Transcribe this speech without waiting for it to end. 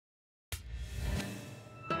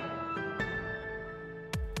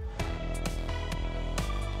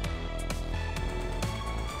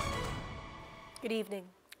Good evening.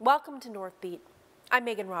 Welcome to Northbeat. I'm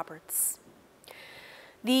Megan Roberts.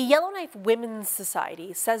 The Yellowknife Women's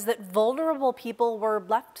Society says that vulnerable people were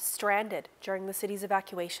left stranded during the city's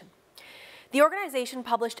evacuation. The organization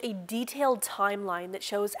published a detailed timeline that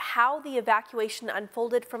shows how the evacuation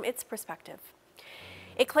unfolded from its perspective.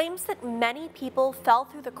 It claims that many people fell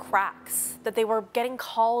through the cracks, that they were getting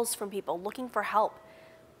calls from people looking for help.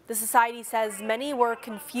 The society says many were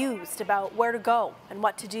confused about where to go and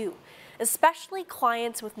what to do, especially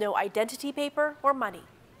clients with no identity paper or money.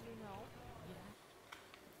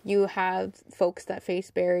 You have folks that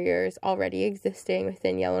face barriers already existing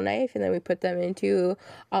within Yellowknife, and then we put them into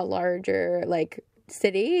a larger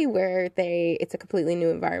city where it's a completely new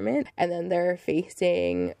environment, and then they're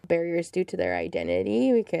facing barriers due to their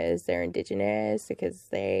identity because they're Indigenous, because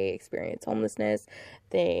they experience homelessness,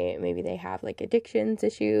 maybe they have addictions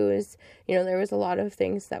issues. There was a lot of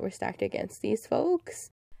things that were stacked against these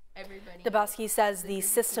folks. Dubosky says the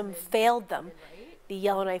system failed them. The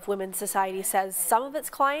Yellowknife Women's Society says some of its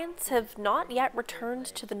clients have not yet returned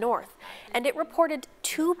to the north, and it reported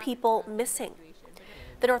 2 people missing.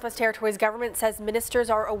 The Northwest Territories government says ministers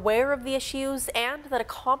are aware of the issues and that a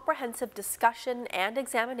comprehensive discussion and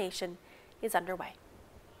examination is underway.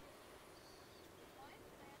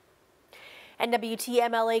 NWT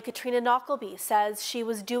MLA Katrina Knockleby says she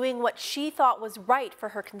was doing what she thought was right for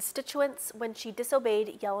her constituents when she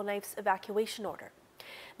disobeyed Yellowknife's evacuation order.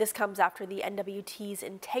 This comes after the NWT's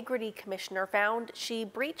Integrity Commissioner found she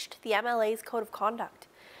breached the MLA's code of conduct.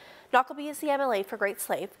 Knockleby is the MLA for Great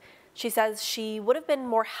Slave. She says she would have been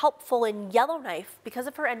more helpful in Yellowknife because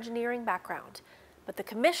of her engineering background. But the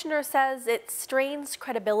commissioner says it strains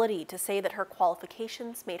credibility to say that her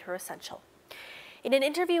qualifications made her essential. In an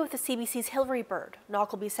interview with the CBC's Hilary Bird,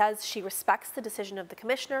 Knockleby says she respects the decision of the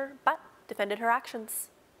commissioner, but defended her actions.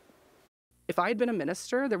 If I had been a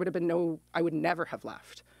minister, there would have been I would never have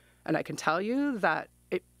left. And I can tell you that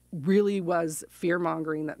it really was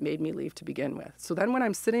fear-mongering that made me leave to begin with. So then when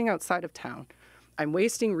I'm sitting outside of town, I'm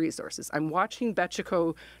wasting resources. I'm watching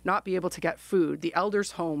Betchico not be able to get food, the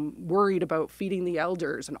elders' home worried about feeding the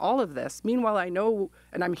elders and all of this. Meanwhile, I know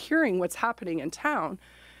and I'm hearing what's happening in town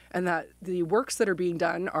and that the works that are being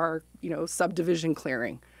done are, subdivision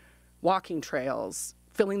clearing, walking trails,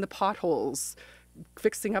 filling the potholes,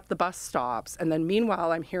 fixing up the bus stops. And then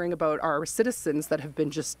meanwhile, I'm hearing about our citizens that have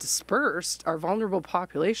been just dispersed, our vulnerable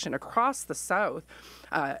population across the South,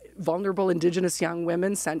 vulnerable Indigenous young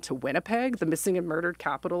women sent to Winnipeg, the missing and murdered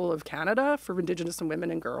capital of Canada for Indigenous and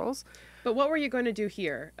women and girls. But what were you going to do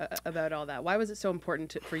here about all that? Why was it so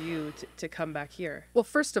important for you to come back here? Well,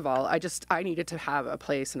 first of all, I needed to have a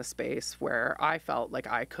place and a space where I felt like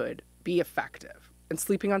I could be effective. And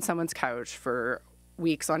sleeping on someone's couch for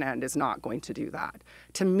weeks on end is not going to do that.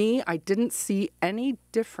 To me, I didn't see any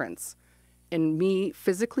difference in me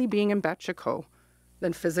physically being in Betchico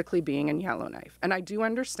than physically being in Yellowknife. And I do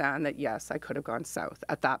understand that, yes, I could have gone south.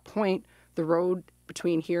 At that point, the road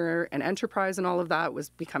between here and Enterprise and all of that was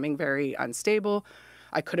becoming very unstable.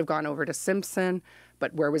 I could have gone over to Simpson,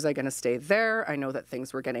 but where was I going to stay there? I know that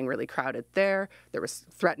things were getting really crowded there. There was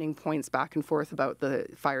threatening points back and forth about the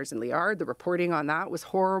fires in Liard. The reporting on that was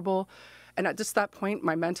horrible. And at just that point,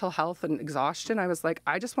 my mental health and exhaustion, I was like,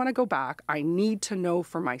 I just want to go back. I need to know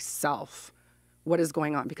for myself what is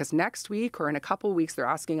going on, because next week or in a couple weeks, they're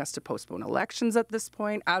asking us to postpone elections at this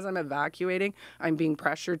point. As I'm evacuating, I'm being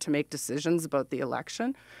pressured to make decisions about the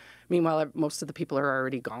election. Meanwhile, most of the people are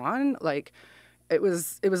already gone. It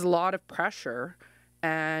was a lot of pressure.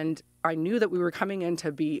 And I knew that we were coming in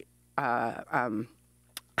to be,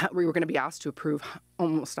 we were going to be asked to approve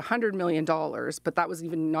almost $100 million, but that was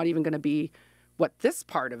not even going to be what this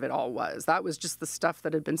part of it all was. That was just the stuff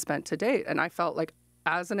that had been spent to date. And I felt like,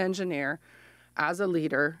 as an engineer, as a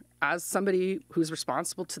leader, as somebody who's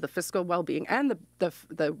responsible to the fiscal well-being and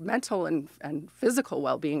the mental and physical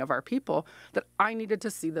well-being of our people, that I needed to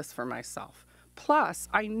see this for myself. Plus,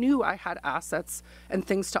 I knew I had assets and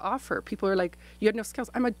things to offer. People are like, you had no skills.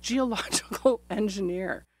 I'm a geological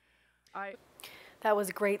engineer. That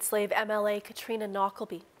was Great Slave MLA Katrina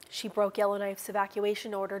Knockleby. She broke Yellowknife's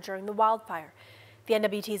evacuation order during the wildfire. The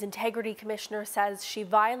NWT's Integrity Commissioner says she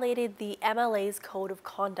violated the MLA's code of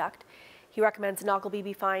conduct. He recommends Knockleby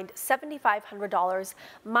be fined $7,500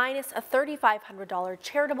 minus a $3,500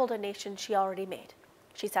 charitable donation she already made.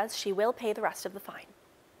 She says she will pay the rest of the fine.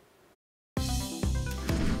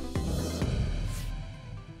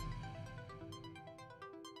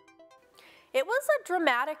 It was a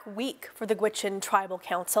dramatic week for the Gwich'in Tribal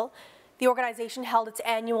Council. The organization held its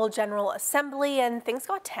annual General Assembly and things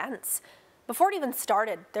got tense. Before it even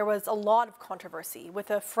started, there was a lot of controversy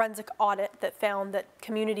with a forensic audit that found that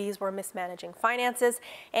communities were mismanaging finances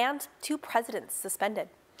and 2 presidents suspended.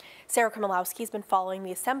 Sarah Kromolowski has been following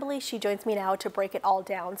the Assembly. She joins me now to break it all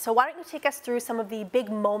down. So why don't you take us through some of the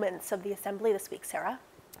big moments of the Assembly this week, Sarah?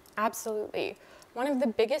 Absolutely. One of the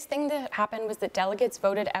biggest things that happened was that delegates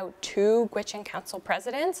voted out 2 Gwich'in Council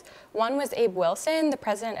presidents. One was Abe Wilson, the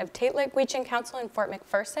president of Tate-Lake Gwich'in Council in Fort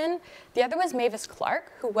McPherson. The other was Mavis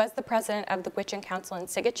Clark, who was the president of the Gwich'in Council in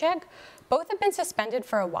Sigachik. Both have been suspended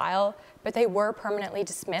for a while, but they were permanently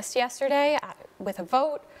dismissed yesterday with a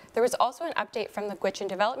vote. There was also an update from the Gwich'in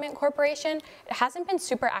Development Corporation. It hasn't been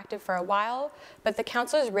super active for a while, but the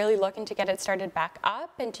council is really looking to get it started back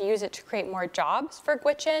up and to use it to create more jobs for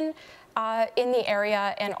Gwich'in in the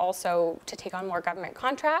area and also to take on more government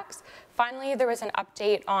contracts. Finally, there was an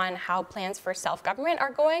update on how plans for self-government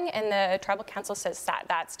are going, and the Tribal Council says that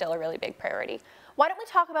that's still a really big priority. Why don't we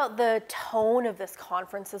talk about the tone of this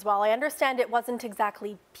conference as well? I understand it wasn't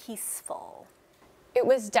exactly peaceful. It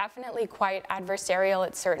was definitely quite adversarial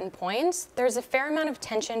at certain points. There's a fair amount of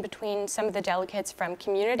tension between some of the delegates from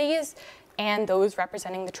communities and those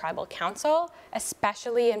representing the Tribal Council,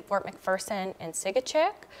 especially in Fort McPherson and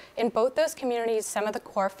Sigachik. In both those communities, some of the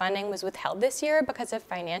core funding was withheld this year because of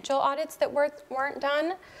financial audits that weren't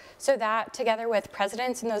done. So that, together with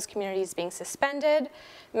presidents in those communities being suspended,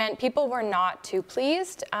 meant people were not too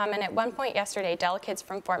pleased. And at one point yesterday, delegates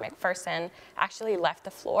from Fort McPherson actually left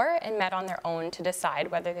the floor and met on their own to decide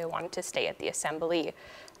whether they wanted to stay at the Assembly.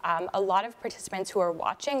 A lot of participants who were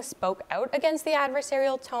watching spoke out against the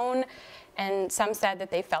adversarial tone, and some said that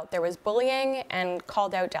they felt there was bullying and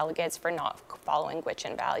called out delegates for not following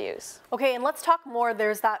Gwich'in values. Okay, and let's talk more.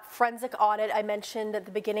 There's that forensic audit I mentioned at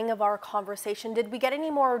the beginning of our conversation. Did we get any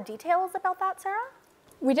more details about that, Sarah?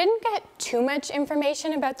 We didn't get too much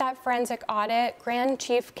information about that forensic audit. Grand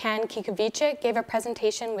Chief Ken Kikovichik gave a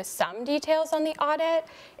presentation with some details on the audit.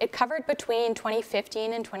 It covered between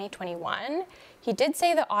 2015 and 2021. He did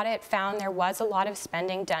say the audit found there was a lot of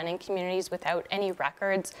spending done in communities without any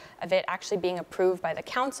records of it actually being approved by the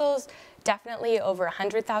councils, definitely over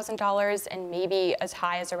 $100,000 and maybe as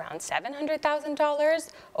high as around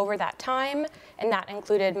 $700,000 over that time, and that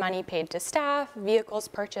included money paid to staff, vehicles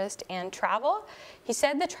purchased, and travel. He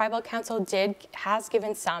said the Tribal Council has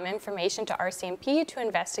given some information to RCMP to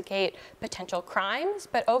investigate potential crimes,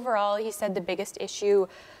 but overall he said the biggest issue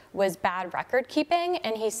was bad record keeping,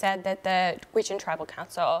 and he said that the Gwich'in Tribal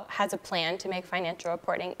Council has a plan to make financial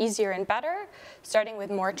reporting easier and better, starting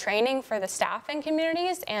with more training for the staff and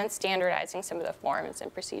communities and standardizing some of the forms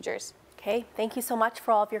and procedures. Okay, thank you so much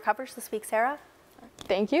for all of your coverage this week, Sarah.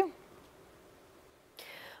 Thank you.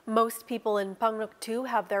 Most people in Pangnuktu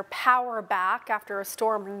have their power back after a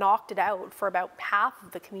storm knocked it out for about half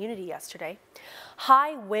of the community yesterday.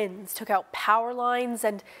 High winds took out power lines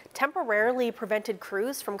and temporarily prevented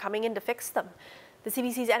crews from coming in to fix them. The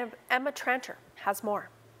CBC's Emma Tranter has more.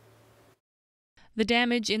 The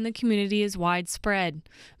damage in the community is widespread.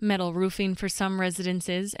 Metal roofing for some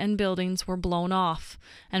residences and buildings were blown off,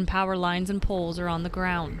 and power lines and poles are on the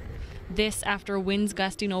ground. This after winds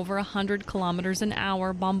gusting over 100 kilometers an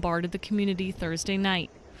hour bombarded the community Thursday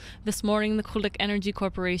night. This morning, the Kulik Energy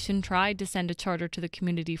Corporation tried to send a charter to the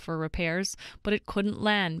community for repairs, but it couldn't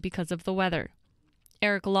land because of the weather.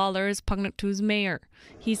 Eric Lawler is Pangnuktu's mayor.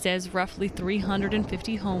 He says roughly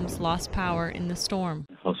 350 homes lost power in the storm.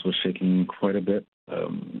 The house was shaking quite a bit.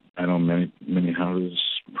 I know many houses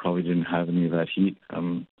probably didn't have any of that heat.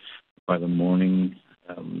 By the morning,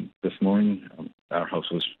 this morning, our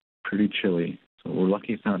house was pretty chilly. So we're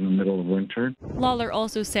lucky it's not in the middle of winter. Lawler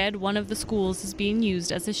also said one of the schools is being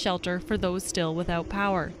used as a shelter for those still without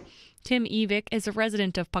power. Tim Evik is a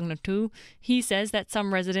resident of Pangnuktu. He says that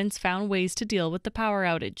some residents found ways to deal with the power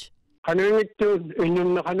outage.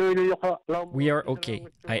 We are okay.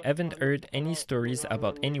 I haven't heard any stories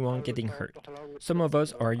about anyone getting hurt. Some of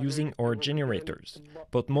us are using our generators,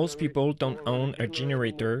 but most people don't own a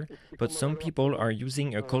generator, but some people are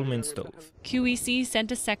using a Coleman stove. QEC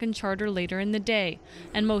sent a second charter later in the day,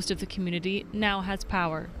 and most of the community now has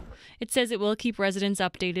power. It says it will keep residents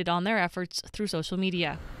updated on their efforts through social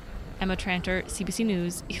media. Emma Tranter, CBC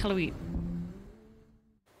News, Iqaluit.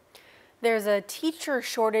 There's a teacher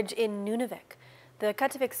shortage in Nunavik. The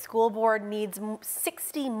Kativik School Board needs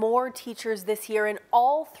 60 more teachers this year in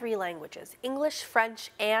all 3 languages, English,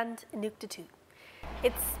 French, and Inuktitut.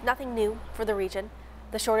 It's nothing new for the region.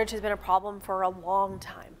 The shortage has been a problem for a long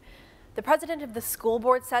time. The president of the school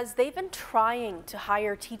board says they've been trying to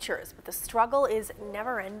hire teachers, but the struggle is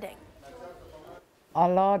never ending. A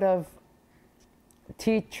lot of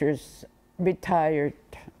teachers retired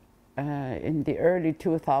in the early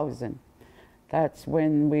 2000s, That's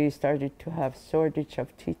when we started to have shortage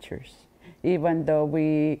of teachers. Even though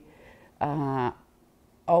we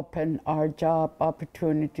open our job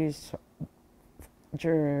opportunities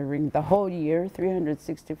during the whole year,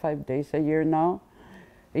 365 days a year now.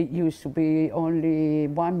 It used to be only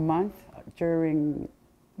 1 month during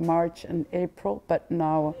March and April, but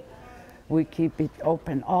now we keep it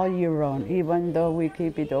open all year round. Even though we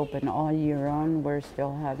keep it open all year round, we're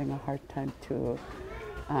still having a hard time to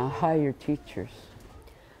hire teachers.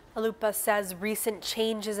 Alupa says recent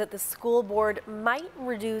changes at the school board might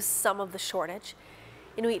reduce some of the shortage.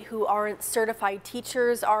 Inuit who aren't certified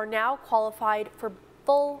teachers are now qualified for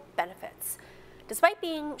full benefits. Despite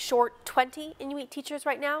being short 20 Inuit teachers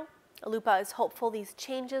right now, Alupa is hopeful these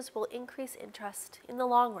changes will increase interest in the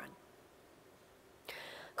long run.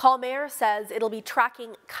 Calmair says it'll be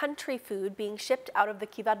tracking country food being shipped out of the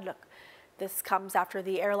Kivadluk. This comes after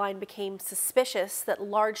the airline became suspicious that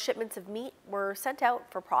large shipments of meat were sent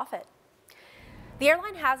out for profit. The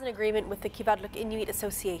airline has an agreement with the Kivadluk Inuit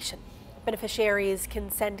Association. Beneficiaries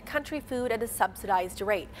can send country food at a subsidized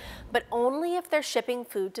rate, but only if they're shipping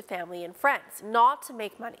food to family and friends, not to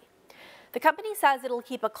make money. The company says it'll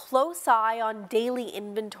keep a close eye on daily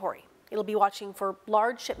inventory. It'll be watching for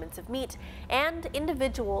large shipments of meat and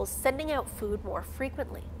individuals sending out food more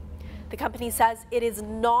frequently. The company says it is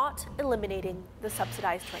not eliminating the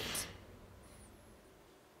subsidized rate.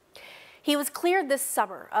 He was cleared this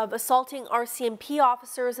summer of assaulting RCMP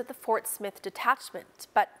officers at the Fort Smith detachment,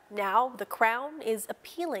 but now the Crown is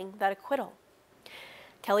appealing that acquittal.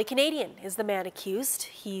 Kelly Canadian is the man accused.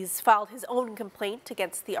 He's filed his own complaint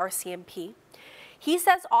against the RCMP. He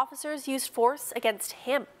says officers used force against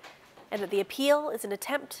him and that the appeal is an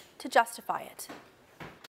attempt to justify it.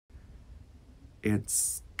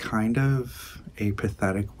 It's kind of a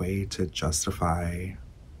pathetic way to justify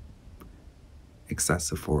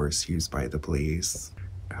excessive force used by the police.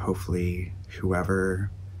 Hopefully,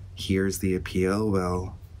 whoever hears the appeal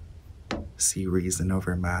will see reason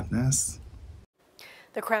over madness.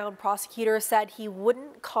 The Crown prosecutor said he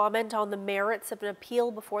wouldn't comment on the merits of an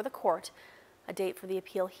appeal before the court. A date for the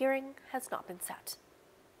appeal hearing has not been set.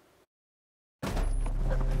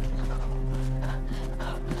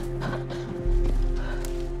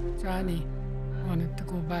 Johnny wanted to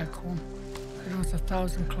go back home. It was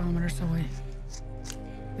 1,000 kilometers away.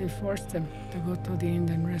 They forced him to go to the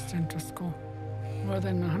Indian residential school. More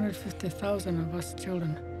than 150,000 of us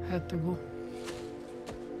children had to go.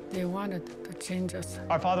 They wanted to change us.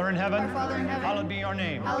 Our Father in heaven, hallowed be your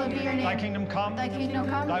name. Hallowed be your name. Thy kingdom come, Thy kingdom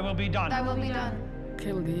come, thy will be done. Thy will be done.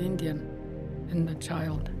 Kill the Indian and the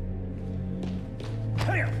child.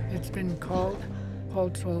 It's been called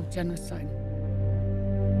cultural genocide.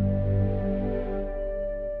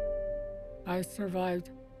 I survived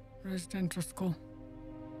residential school.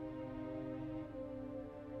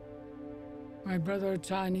 My brother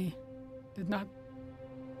Johnny did not.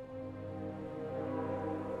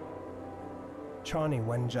 Chani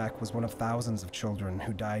Wenjack was one of thousands of children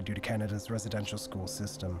who died due to Canada's residential school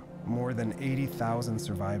system. More than 80,000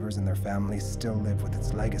 survivors and their families still live with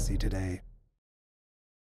its legacy today.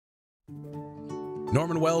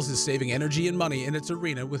 Norman Wells is saving energy and money in its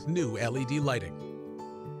arena with new LED lighting.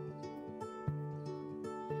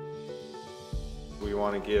 We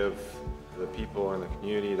want to give the people in the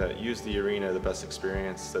community that use the arena the best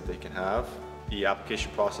experience that they can have. The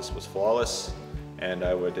application process was flawless, and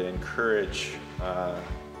I would encourage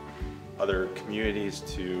other communities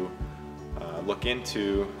to look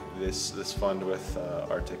into this fund with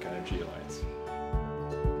Arctic Energy Alliance.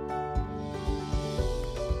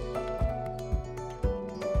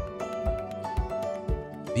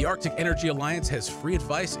 The Arctic Energy Alliance has free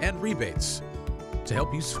advice and rebates to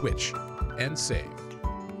help you switch and save.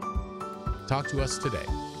 Talk to us today.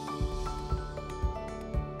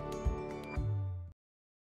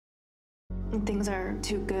 Things are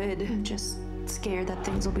too good. I'm just scared that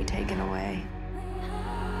things will be taken away.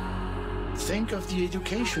 Think of the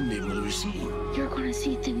education they will receive. You're going to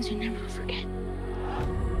see things you never forget.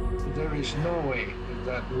 There is no way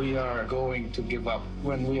that we are going to give up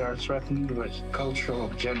when we are threatened with cultural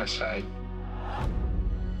genocide.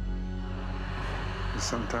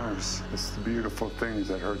 Sometimes it's the beautiful things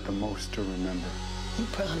that hurt the most to remember. You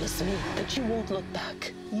promised me that you won't look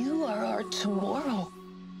back. You are our tomorrow.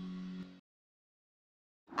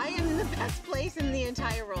 I am in the best place in the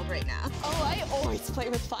entire world right now. Oh, I always play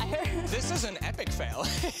with fire. This is an epic fail.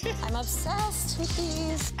 I'm obsessed with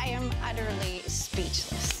these. I am utterly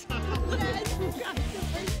speechless.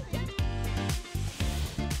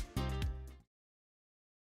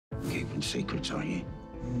 Keeping secrets, are you?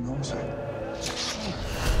 No, sir.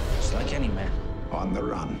 Just like any man. on the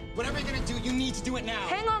run. Whatever you're gonna do, you need to do it now.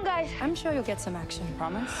 Hang on, guys. I'm sure you'll get some action.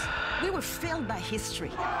 Promise? We were failed by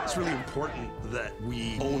history. It's really important that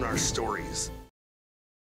we own our stories.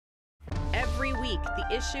 Every week, the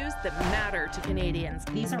issues that matter to Canadians.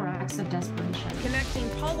 These are acts of desperation. Connecting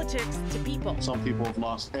politics to people. Some people have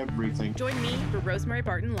lost everything. Join me for Rosemary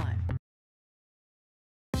Barton Live.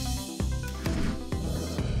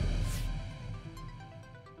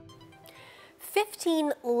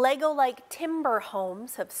 "15 Lego-like timber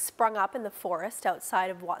homes have sprung up in the forest outside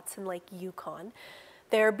of Watson Lake, Yukon.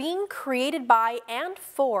 They're being created by and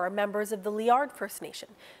for members of the Liard First Nation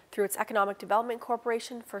through its Economic Development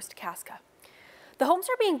Corporation, First Casca. The homes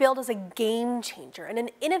are being built as a game changer and an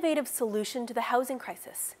innovative solution to the housing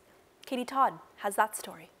crisis. Katie Todd has that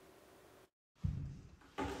story.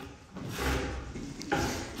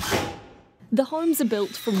 The homes are built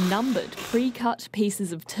from numbered, pre-cut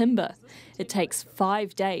pieces of timber. It takes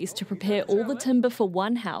 5 days to prepare all the timber for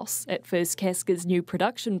one house at First Casca's new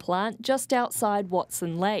production plant just outside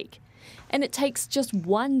Watson Lake. And it takes just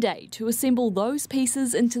 1 day to assemble those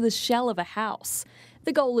pieces into the shell of a house.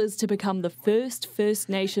 The goal is to become the first First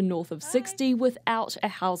Nation north of 60 without a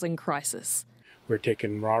housing crisis. We're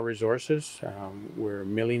taking raw resources, we're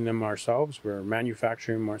milling them ourselves, we're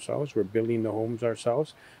manufacturing them ourselves, we're building the homes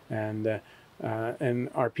ourselves, and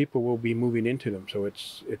our people will be moving into them. So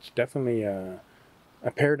it's definitely a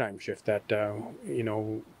paradigm shift that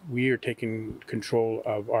we are taking control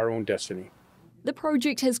of our own destiny. The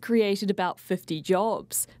project has created about 50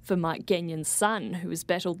 jobs. For Mike Gagnon's son, who has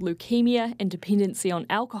battled leukemia and dependency on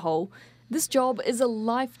alcohol, this job is a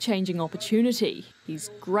life-changing opportunity. He's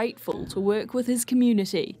grateful to work with his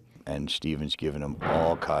community. And Stephen's given him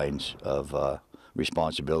all kinds of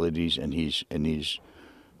responsibilities, and he's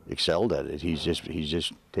excelled at it. He's just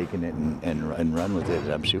taken it and run with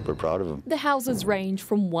it. I'm super proud of him. The houses range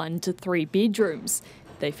from 1 to 3 bedrooms.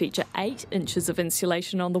 They feature 8 inches of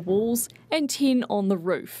insulation on the walls and 10 on the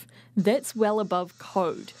roof. That's well above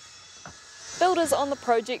code. Builders on the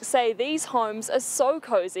project say these homes are so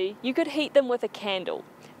cosy you could heat them with a candle.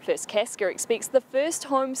 First Casca expects the first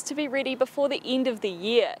homes to be ready before the end of the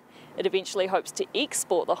year. It eventually hopes to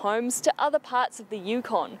export the homes to other parts of the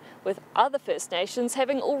Yukon, with other First Nations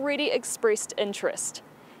having already expressed interest.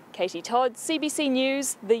 Katie Todd, CBC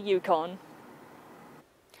News, the Yukon.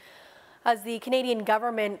 As the Canadian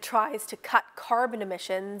government tries to cut carbon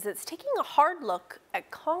emissions, it's taking a hard look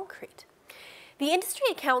at concrete. The industry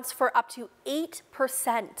accounts for up to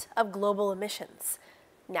 8% of global emissions.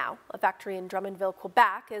 Now, a factory in Drummondville,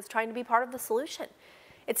 Quebec is trying to be part of the solution.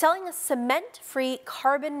 It's selling a cement-free,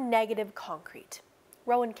 carbon-negative concrete.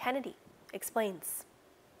 Rowan Kennedy explains.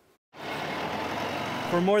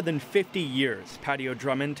 For more than 50 years, Patio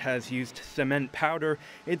Drummond has used cement powder.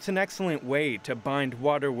 It's an excellent way to bind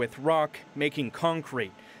water with rock, making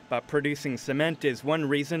concrete. But producing cement is one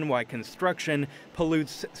reason why construction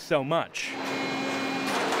pollutes so much.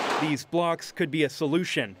 These blocks could be a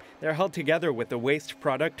solution. They're held together with the waste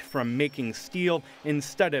product from making steel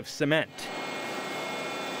instead of cement.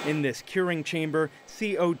 In this curing chamber,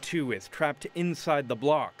 CO2 is trapped inside the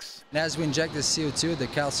blocks. And as we inject this CO2, the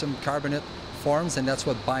calcium carbonate forms, and that's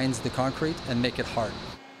what binds the concrete and make it hard.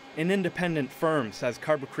 An independent firm says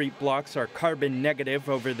carbocrete blocks are carbon negative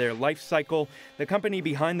over their life cycle. The company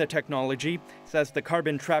behind the technology says the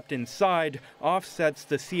carbon trapped inside offsets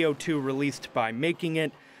the CO2 released by making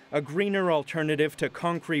it, a greener alternative to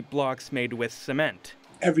concrete blocks made with cement.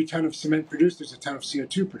 Every ton of cement produced, there's a ton of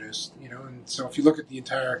CO2 produced, and so if you look at the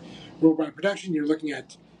entire worldwide production, you're looking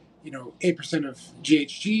at, 8% of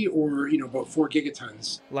GHG or, about 4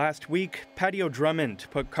 gigatons. Last week, Patio Drummond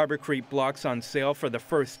put carbocrete blocks on sale for the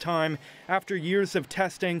first time after years of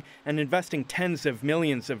testing and investing tens of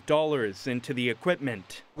millions of dollars into the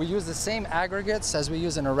equipment. We use the same aggregates as we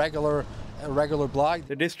use in a regular block.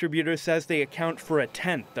 The distributor says they account for a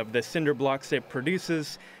tenth of the cinder blocks it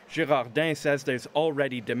produces. Girardin says there's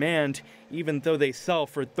already demand, even though they sell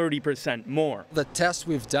for 30% more. The test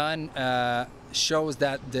we've done shows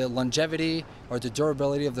that the longevity or the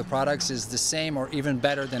durability of the products is the same or even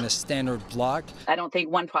better than a standard block. I don't think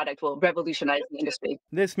one product will revolutionize the industry.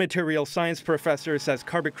 This material science professor says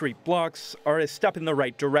carbocrete blocks are a step in the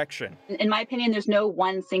right direction. In my opinion, there's no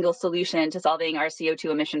one single solution to solving our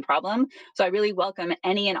CO2 emission problem. So I really welcome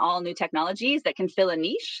any and all new technologies that can fill a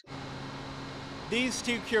niche. These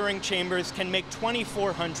two curing chambers can make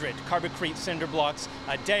 2,400 carbocrete cinder blocks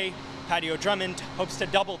a day. Patio Drummond hopes to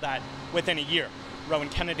double that within a year. Rowan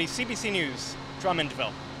Kennedy, CBC News,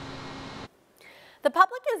 Drummondville. The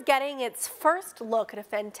public is getting its first look at a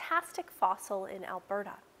fantastic fossil in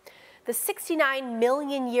Alberta. The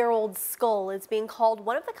 69-million-year-old skull is being called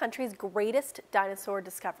one of the country's greatest dinosaur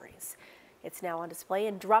discoveries. It's now on display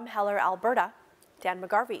in Drumheller, Alberta. Dan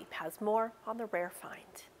McGarvey has more on the rare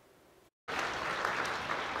find.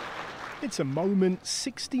 It's a moment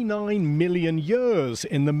 69 million years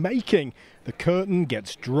in the making. The curtain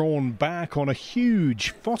gets drawn back on a huge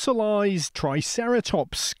fossilized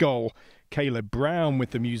Triceratops skull. Caleb Brown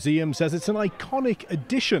with the museum says it's an iconic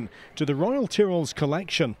addition to the Royal Tyrrell's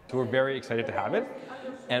collection. So we're very excited to have it,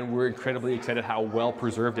 and we're incredibly excited how well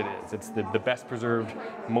preserved it is. It's the best preserved,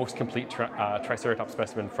 most complete Triceratops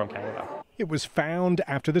specimen from Canada. It was found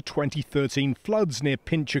after the 2013 floods near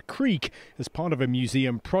Pincher Creek as part of a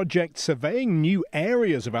museum project surveying new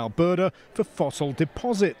areas of Alberta for fossil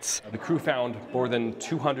deposits. The crew found more than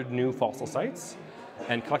 200 new fossil sites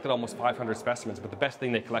and collected almost 500 specimens, but the best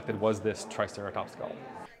thing they collected was this Triceratops skull.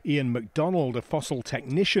 Ian MacDonald, a fossil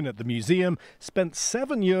technician at the museum, spent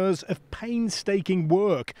 7 years of painstaking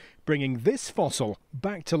work bringing this fossil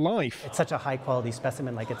back to life. It's such a high quality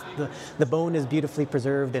specimen, like it's the bone is beautifully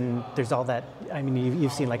preserved, and there's all that, I mean,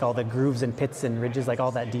 you've seen like all the grooves and pits and ridges, like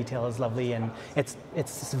all that detail is lovely, and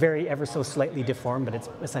it's very ever so slightly deformed, but it's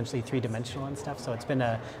essentially three-dimensional and stuff, so it's been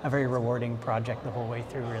a very rewarding project the whole way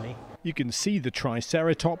through, really. You can see the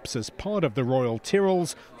Triceratops as part of the Royal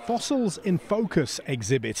Tyrrell's Fossils in Focus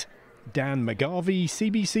exhibit. Dan McGarvey,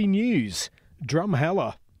 CBC News,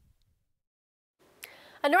 Drumheller.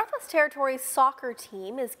 A Northwest Territories soccer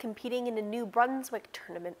team is competing in a New Brunswick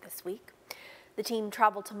tournament this week. The team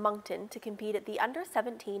traveled to Moncton to compete at the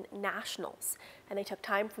Under-17 Nationals, and they took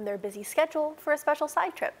time from their busy schedule for a special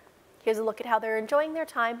side trip. Here's a look at how they're enjoying their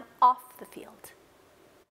time off the field.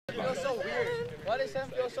 It feels so weird. Why does it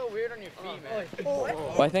feel so weird on your feet, man?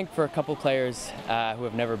 Well, I think for a couple players who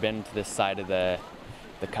have never been to this side of the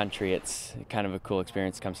country, it's kind of a cool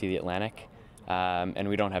experience to come see the Atlantic. And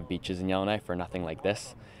we don't have beaches in Yellowknife or nothing like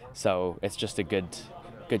this, so it's just a good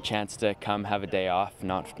chance to come have a day off,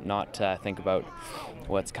 not think about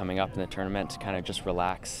what's coming up in the tournament, kind of just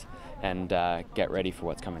relax and get ready for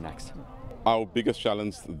what's coming next. Our biggest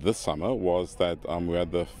challenge this summer was that we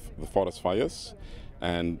had the forest fires,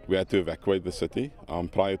 and we had to evacuate the city.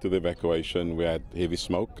 Prior to the evacuation, we had heavy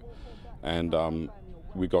smoke, and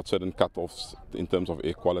we got certain cut-offs in terms of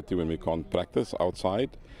air quality when we can't practice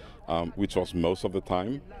outside, which was most of the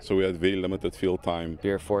time. So we had very limited field time. We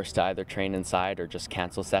were forced to either train inside or just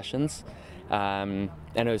cancel sessions. And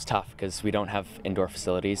it was tough because we don't have indoor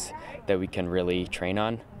facilities that we can really train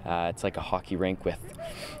on. It's like a hockey rink with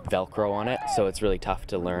Velcro on it, so it's really tough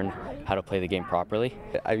to learn how to play the game properly.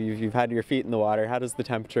 You've had your feet in the water. How does the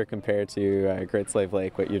temperature compare to Great Slave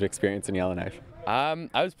Lake, what you'd experience in Yellowknife? I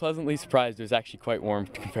was pleasantly surprised. It was actually quite warm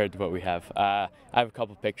compared to what we have. I have a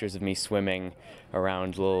couple pictures of me swimming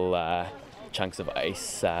around little chunks of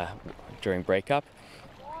ice during breakup,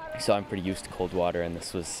 so I'm pretty used to cold water, and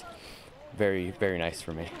this was very, very nice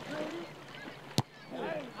for me.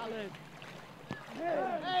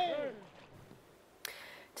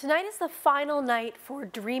 Tonight is the final night for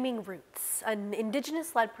Dreaming Roots, an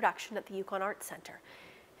Indigenous-led production at the Yukon Arts Centre.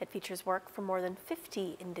 It features work from more than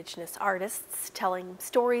 50 Indigenous artists telling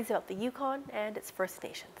stories about the Yukon and its First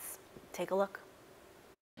Nations. Take a look.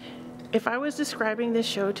 If I was describing this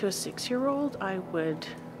show to a 6-year-old, I would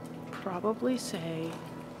probably say,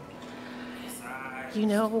 you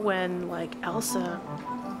know, when like Elsa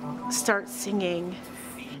starts singing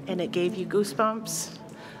and it gave you goosebumps,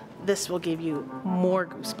 this will give you more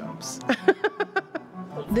goosebumps.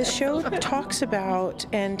 The show talks about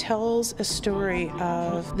and tells a story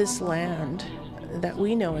of this land that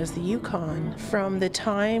we know as the Yukon from the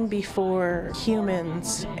time before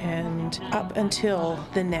humans and up until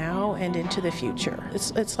the now and into the future.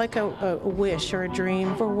 It's like a wish or a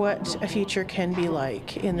dream for what a future can be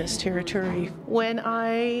like in this territory. When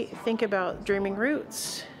I think about Dreaming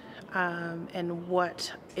Roots, and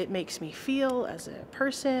what it makes me feel as a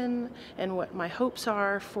person and what my hopes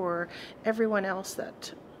are for everyone else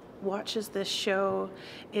that watches this show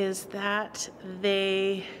is that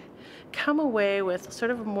they come away with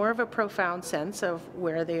sort of more of a profound sense of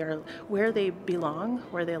where they are, where they belong,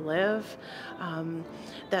 where they live,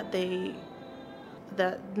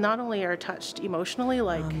 that not only are touched emotionally,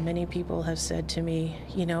 like many people have said to me,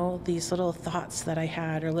 you know, these little thoughts that I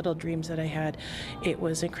had or little dreams that I had, it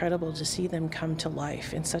was incredible to see them come to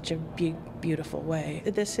life in such a beautiful way.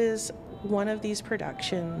 This is one of these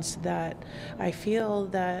productions that I feel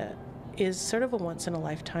that is sort of a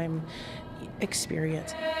once-in-a-lifetime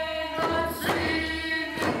experience.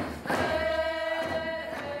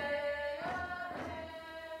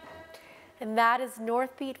 And that is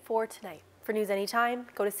Northbeat for tonight. For news anytime,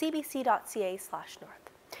 go to cbc.ca/north.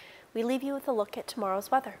 we leave you with a look at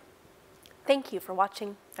tomorrow's weather. Thank you for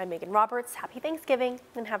watching. I'm Megan Roberts. Happy Thanksgiving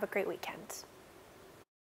and have a great weekend.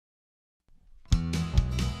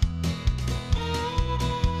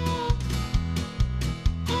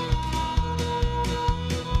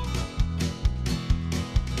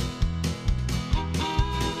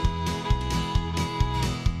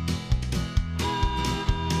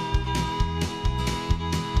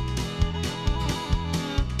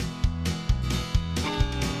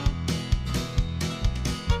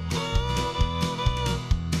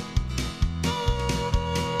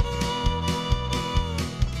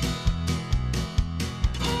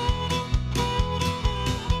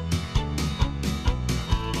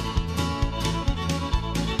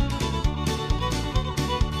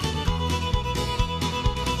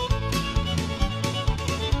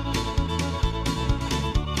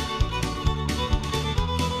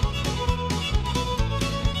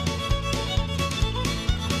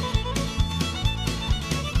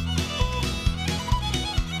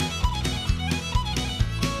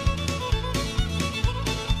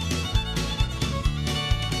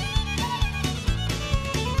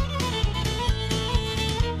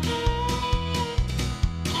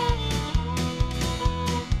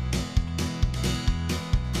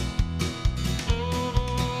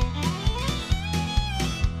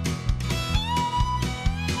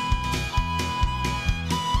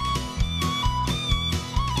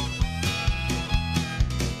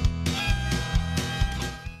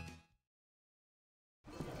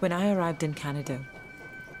 When I arrived in Canada,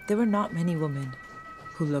 there were not many women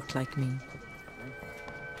who looked like me.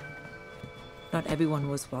 Not everyone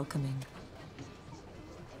was welcoming.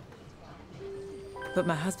 But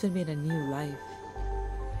my husband made a new life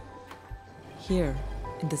here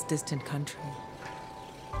in this distant country.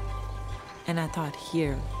 And I thought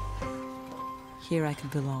here I could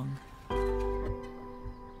belong.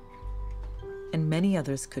 And many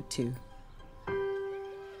others could too.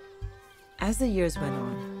 As the years went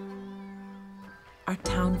on, our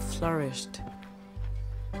town flourished.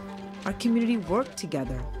 Our community worked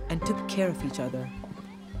together and took care of each other.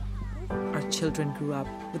 Our children grew up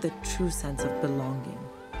with a true sense of belonging.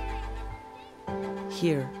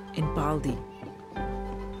 Here in Baldi,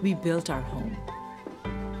 we built our home,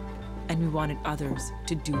 and we wanted others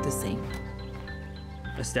to do the same.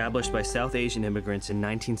 Established by South Asian immigrants in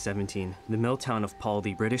 1917, the mill town of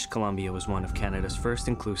Paldi, British Columbia was one of Canada's first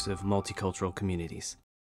inclusive multicultural communities.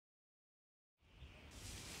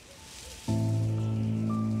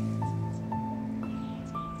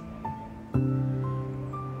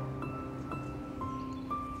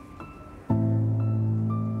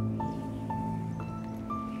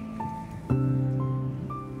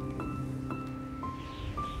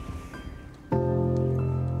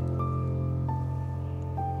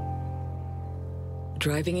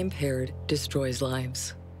 Driving impaired destroys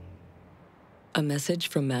lives. A message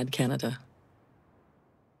from Mad Canada.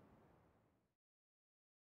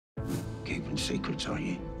 Keeping secrets, are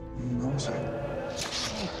you? No, sir.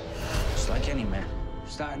 Just like any man.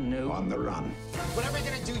 Starting new. On the run. Whatever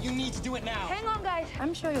you're gonna do, you need to do it now. Hang on, guys.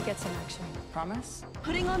 I'm sure you'll get some action. Promise?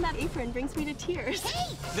 Putting on that apron brings me to tears.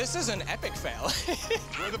 Hey! This is an epic fail.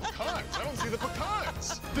 Where are the pecans? I don't see the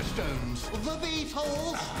pecans. The stones. The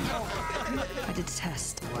beetles. I did a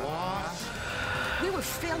test. What? We were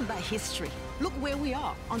failed by history. Look where we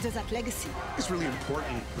are, under that legacy. It's really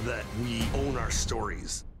important that we own our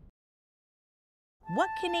stories. What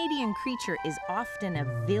Canadian creature is often a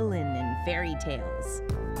villain in fairy tales?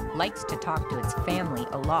 Likes to talk to its family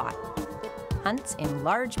a lot. Hunts in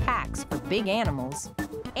large packs for big animals.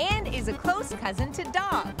 And is a close cousin to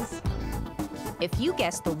dogs. If you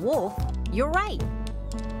guessed the wolf, you're right.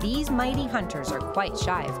 These mighty hunters are quite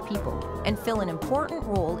shy of people and fill an important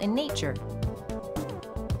role in nature.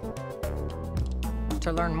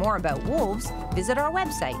 To learn more about wolves, visit our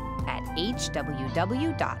website at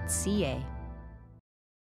hww.ca.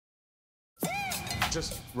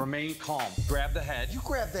 Just remain calm. Grab the head. You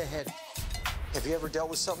grab the head. Have you ever dealt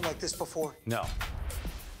with something like this before? No.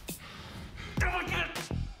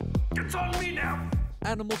 It's on me now.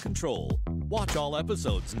 Animal Control. Watch all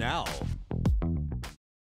episodes now.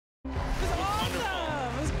 It was awesome.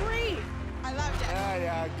 It was great. I loved it.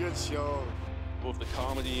 Yeah, good show. With the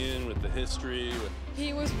comedy in, with the history.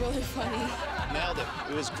 He was really funny. Nailed it.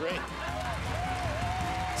 It was great.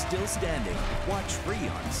 Still Standing. Watch free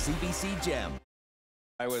on CBC Gem.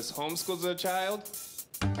 I was homeschooled as a child.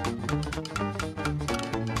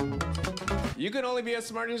 You can only be as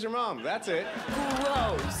smart as your mom. That's it.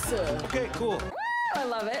 Gross. Okay, cool. I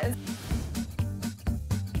love it.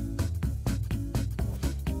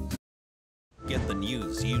 Get the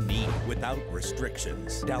news you need without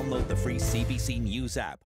restrictions. Download the free CBC News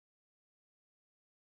app